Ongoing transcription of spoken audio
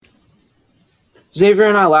Xavier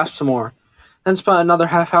and I laughed some more, then spent another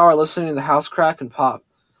half hour listening to the house crack and pop.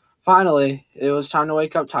 Finally, it was time to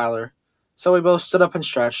wake up Tyler, so we both stood up and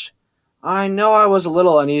stretched. I know I was a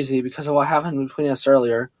little uneasy because of what happened between us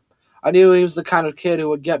earlier. I knew he was the kind of kid who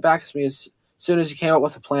would get back at me as soon as he came up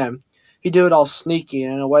with a plan. He'd do it all sneaky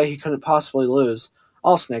and in a way he couldn't possibly lose.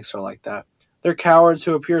 All snakes are like that. They're cowards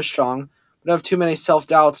who appear strong, but have too many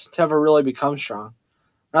self-doubts to ever really become strong.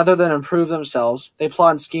 Rather than improve themselves, they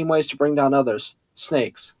plot and scheme ways to bring down others.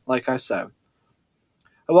 Snakes, like I said.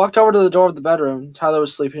 I walked over to the door of the bedroom Tyler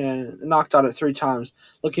was sleeping in and knocked on it 3 times,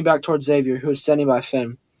 looking back towards Xavier, who was standing by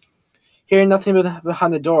Finn. Hearing nothing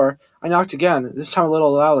behind the door, I knocked again, this time a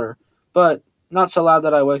little louder, but not so loud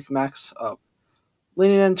that I woke Max up.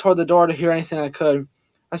 Leaning in toward the door to hear anything I could,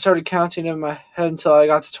 I started counting in my head until I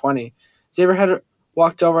got to 20. Xavier had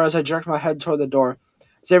walked over as I jerked my head toward the door.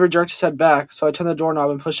 Xavier jerked his head back, so I turned the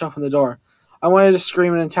doorknob and pushed open the door. I wanted to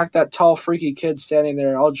scream and attack that tall, freaky kid standing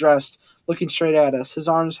there, all dressed, looking straight at us, his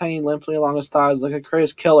arms hanging limply along his thighs like a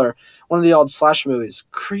crazed killer, one of the old slash movies.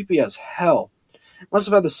 Creepy as hell. It must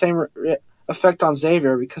have had the same effect on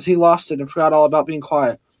Xavier because he lost it and forgot all about being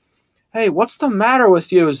quiet. Hey, what's the matter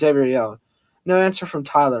with you? Xavier yelled. No answer from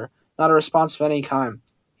Tyler, not a response of any kind.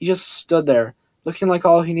 He just stood there, looking like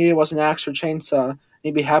all he needed was an axe or chainsaw, and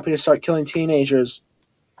he'd be happy to start killing teenagers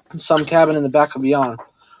in some cabin in the back of beyond.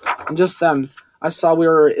 And just then, I saw we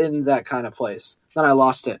were in that kind of place. Then I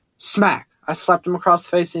lost it. Smack! I slapped him across the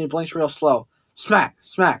face and he blinked real slow. Smack!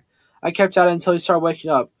 Smack! I kept at it until he started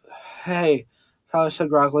waking up. Hey, Tyler said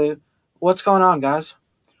groggily. What's going on, guys?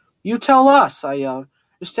 You tell us, I yelled.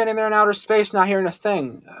 You're standing there in outer space not hearing a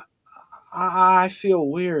thing. I feel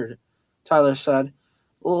weird, Tyler said.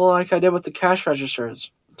 Like I did with the cash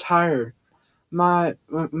registers. Tired. My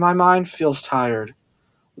mind feels tired.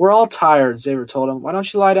 We're all tired, Xavier told him. Why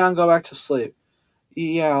don't you lie down and go back to sleep?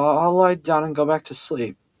 Yeah, I'll lie down and go back to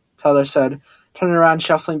sleep, Tyler said, turning around and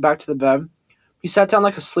shuffling back to the bed. He sat down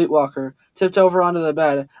like a sleepwalker, tipped over onto the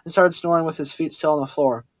bed, and started snoring with his feet still on the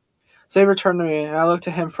floor. Xavier turned to me, and I looked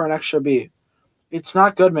at him for an extra beat. It's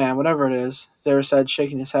not good, man, whatever it is, Xavier said,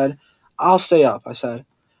 shaking his head. I'll stay up, I said.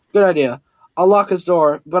 Good idea. I'll lock his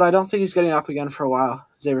door, but I don't think he's getting up again for a while,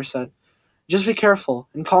 Xavier said. Just be careful,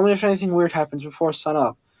 and call me if anything weird happens before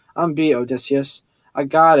sunup. I'm beat, Odysseus. I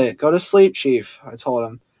got it. Go to sleep, Chief, I told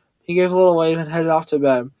him. He gave a little wave and headed off to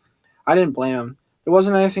bed. I didn't blame him. There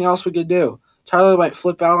wasn't anything else we could do. Tyler might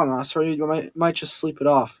flip out on us, or he might just sleep it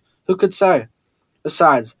off. Who could say?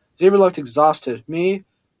 Besides, Xavier looked exhausted. Me?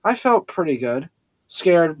 I felt pretty good.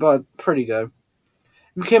 Scared, but pretty good.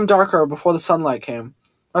 It became darker before the sunlight came.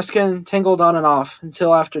 My skin tingled on and off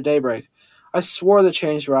until after daybreak. I swore the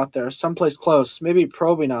chains were out there, someplace close, maybe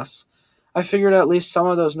probing us. I figured at least some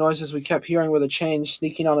of those noises we kept hearing were the chains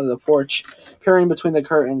sneaking onto the porch, peering between the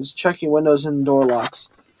curtains, checking windows and door locks.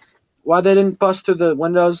 Why they didn't bust through the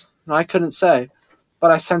windows, I couldn't say,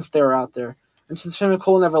 but I sensed they were out there. And since Finn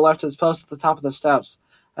McCool never left his post at the top of the steps,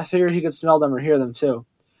 I figured he could smell them or hear them too.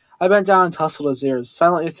 I bent down and tussled his ears,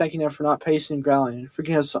 silently thanking him for not pacing and growling and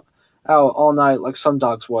freaking us out all night like some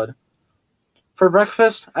dogs would. For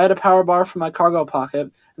breakfast, I had a power bar from my cargo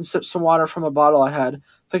pocket and sipped some water from a bottle I had,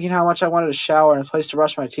 thinking how much I wanted a shower and a place to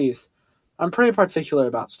brush my teeth. I'm pretty particular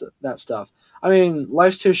about that stuff. I mean,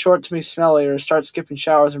 life's too short to be smelly or start skipping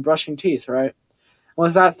showers and brushing teeth, right? And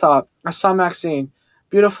with that thought, I saw Maxine,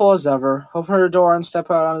 beautiful as ever, open her door and step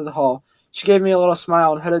out onto the hall. She gave me a little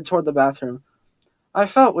smile and headed toward the bathroom. I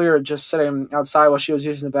felt weird just sitting outside while she was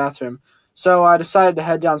using the bathroom, so I decided to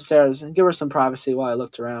head downstairs and give her some privacy while I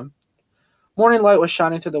looked around. Morning light was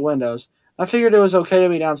shining through the windows. I figured it was okay to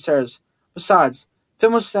be downstairs. Besides,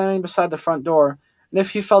 Finn was standing beside the front door, and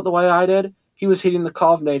if he felt the way I did, he was heeding the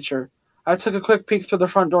call of nature. I took a quick peek through the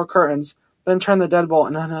front door curtains, then turned the deadbolt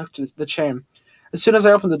and unhooked the chain. As soon as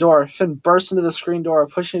I opened the door, Finn burst into the screen door,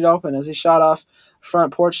 pushing it open as he shot off the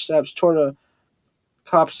front porch steps toward a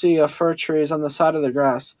copse of fir trees on the side of the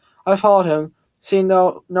grass. I followed him, seeing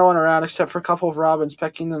no one around except for a couple of robins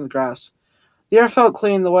pecking in the grass. The air felt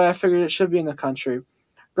clean the way I figured it should be in the country.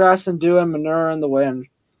 Grass and dew and manure and the wind.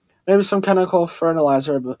 Maybe some chemical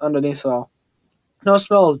fertilizer underneath it all. No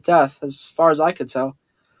smell of death, as far as I could tell.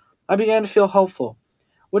 I began to feel hopeful,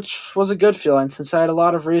 which was a good feeling since I had a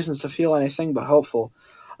lot of reasons to feel anything but hopeful.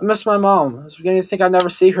 I missed my mom. I was beginning to think I'd never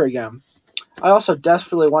see her again. I also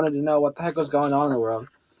desperately wanted to know what the heck was going on in the world.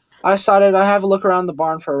 I decided I'd have a look around the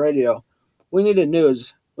barn for a radio. We needed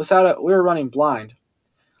news. Without it, we were running blind.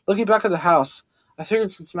 Looking back at the house, I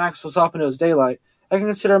figured since Max was up and it was daylight, I could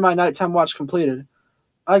consider my nighttime watch completed.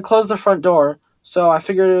 I'd closed the front door, so I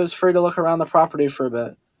figured it was free to look around the property for a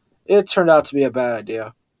bit. It turned out to be a bad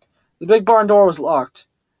idea. The big barn door was locked.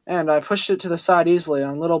 and I pushed it to the side easily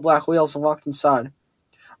on little black wheels and walked inside,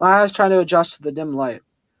 my eyes trying to adjust to the dim light.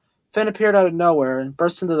 Finn appeared out of nowhere and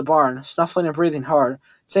burst into the barn, snuffling and breathing hard,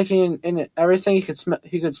 taking in everything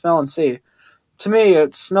he could smell and see. To me,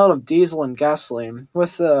 it smelled of diesel and gasoline,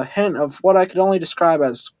 with a hint of what I could only describe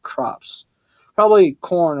as crops. Probably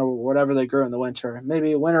corn or whatever they grew in the winter.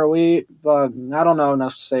 Maybe winter wheat, but I don't know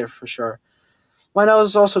enough to say for sure. My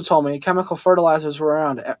nose also told me chemical fertilizers were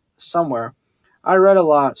around somewhere. I read a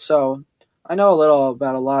lot, so I know a little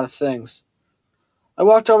about a lot of things. I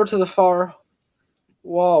walked over to the far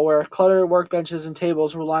wall where cluttered workbenches and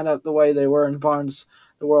tables were lined up the way they were in barns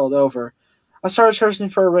the world over. I started searching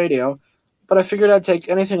for a radio, but I figured I'd take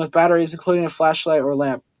anything with batteries, including a flashlight or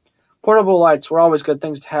lamp. Portable lights were always good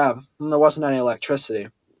things to have when there wasn't any electricity.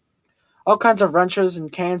 All kinds of wrenches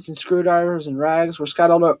and cans and screwdrivers and rags were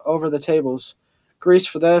scattered over the tables. Grease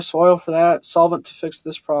for this, oil for that, solvent to fix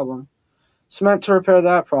this problem, cement to repair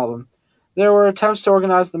that problem. There were attempts to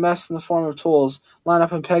organize the mess in the form of tools lined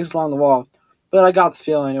up in pegs along the wall, but I got the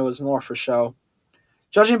feeling it was more for show.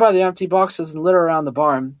 Judging by the empty boxes and litter around the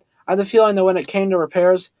barn, I had the feeling that when it came to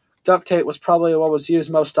repairs, duct tape was probably what was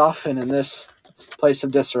used most often in this place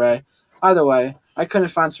of disarray. Either way, I couldn't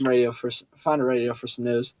find a radio for some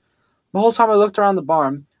news. The whole time I looked around the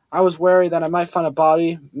barn, I was wary that I might find a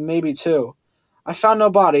body, maybe two. I found no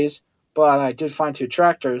bodies, but I did find two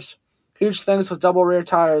tractors. Huge things with double rear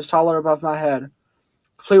tires taller above my head,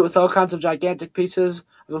 complete with all kinds of gigantic pieces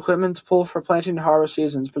of equipment to pull for planting and harvest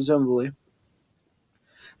seasons, presumably.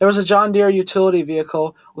 There was a John Deere utility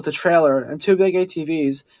vehicle with a trailer and two big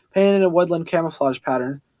ATVs painted in a woodland camouflage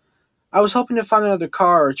pattern. I was hoping to find another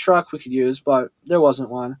car or truck we could use, but there wasn't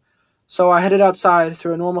one. So I headed outside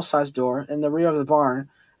through a normal-sized door in the rear of the barn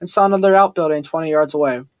and saw another outbuilding 20 yards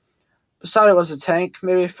away. Beside it was a tank,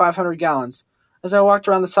 maybe 500 gallons. As I walked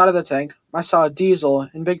around the side of the tank, I saw a diesel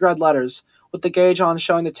in big red letters, with the gauge on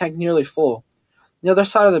showing the tank nearly full. On the other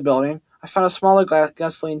side of the building, I found a smaller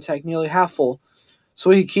gasoline tank nearly half full, so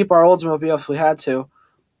we could keep our Oldsmobile if we had to,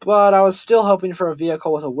 but I was still hoping for a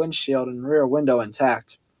vehicle with a windshield and rear window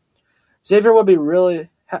intact. Xavier would be really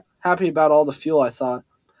happy about all the fuel, I thought.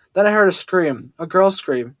 Then I heard a scream, a girl's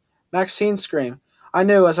scream, Maxine's scream. I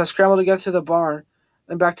knew as I scrambled to get through the barn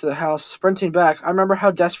and back to the house, sprinting back, I remember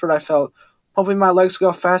how desperate I felt, hoping my legs would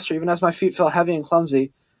go faster even as my feet felt heavy and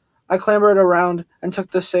clumsy. I clambered around and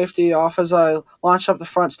took the safety off as I launched up the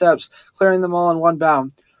front steps, clearing them all in one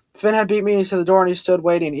bound. Finn had beat me to the door and he stood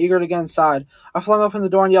waiting, eager to get inside. I flung open the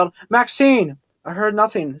door and yelled, "Maxine!" I heard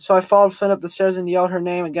nothing, so I followed Finn up the stairs and yelled her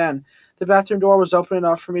name again. The bathroom door was open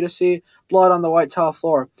enough for me to see blood on the white tile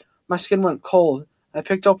floor. My skin went cold. I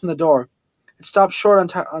picked open the door. It stopped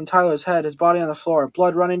short on Tyler's head, his body on the floor,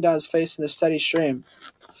 blood running down his face in a steady stream.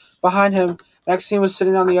 Behind him, Maxine was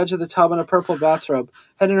sitting on the edge of the tub in a purple bathrobe,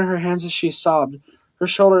 head in her hands as she sobbed, her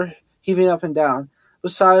shoulder heaving up and down.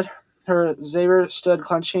 Beside her, Xavier stood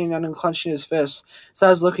clenching and unclenching his fists, his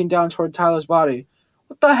eyes looking down toward Tyler's body.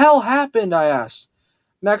 "What the hell happened?" I asked.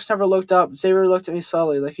 Max never looked up. Xavier looked at me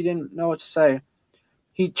slowly, like he didn't know what to say.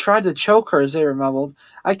 "He tried to choke her," Xavier mumbled.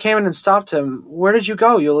 "I came in and stopped him. Where did you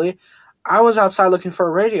go, Yuli?" "I was outside looking for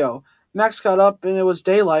a radio. Max got up and it was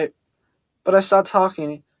daylight, but I stopped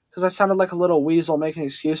talking because I sounded like a little weasel making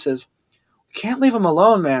excuses." "We can't leave him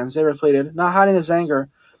alone, man," Xavier pleaded, not hiding his anger.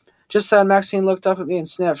 Just then, Maxine looked up at me and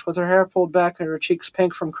sniffed, with her hair pulled back and her cheeks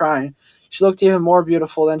pink from crying. She looked even more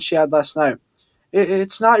beautiful than she had last night.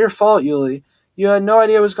 It's not your fault, Yuli. You had no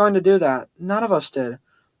idea I was going to do that. None of us did."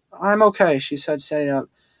 "I'm okay," she said, standing up.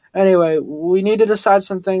 "Anyway, we need to decide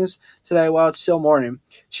some things today while it's still morning."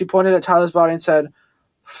 She pointed at Tyler's body and said,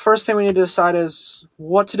 "First thing we need to decide is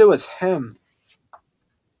what to do with him."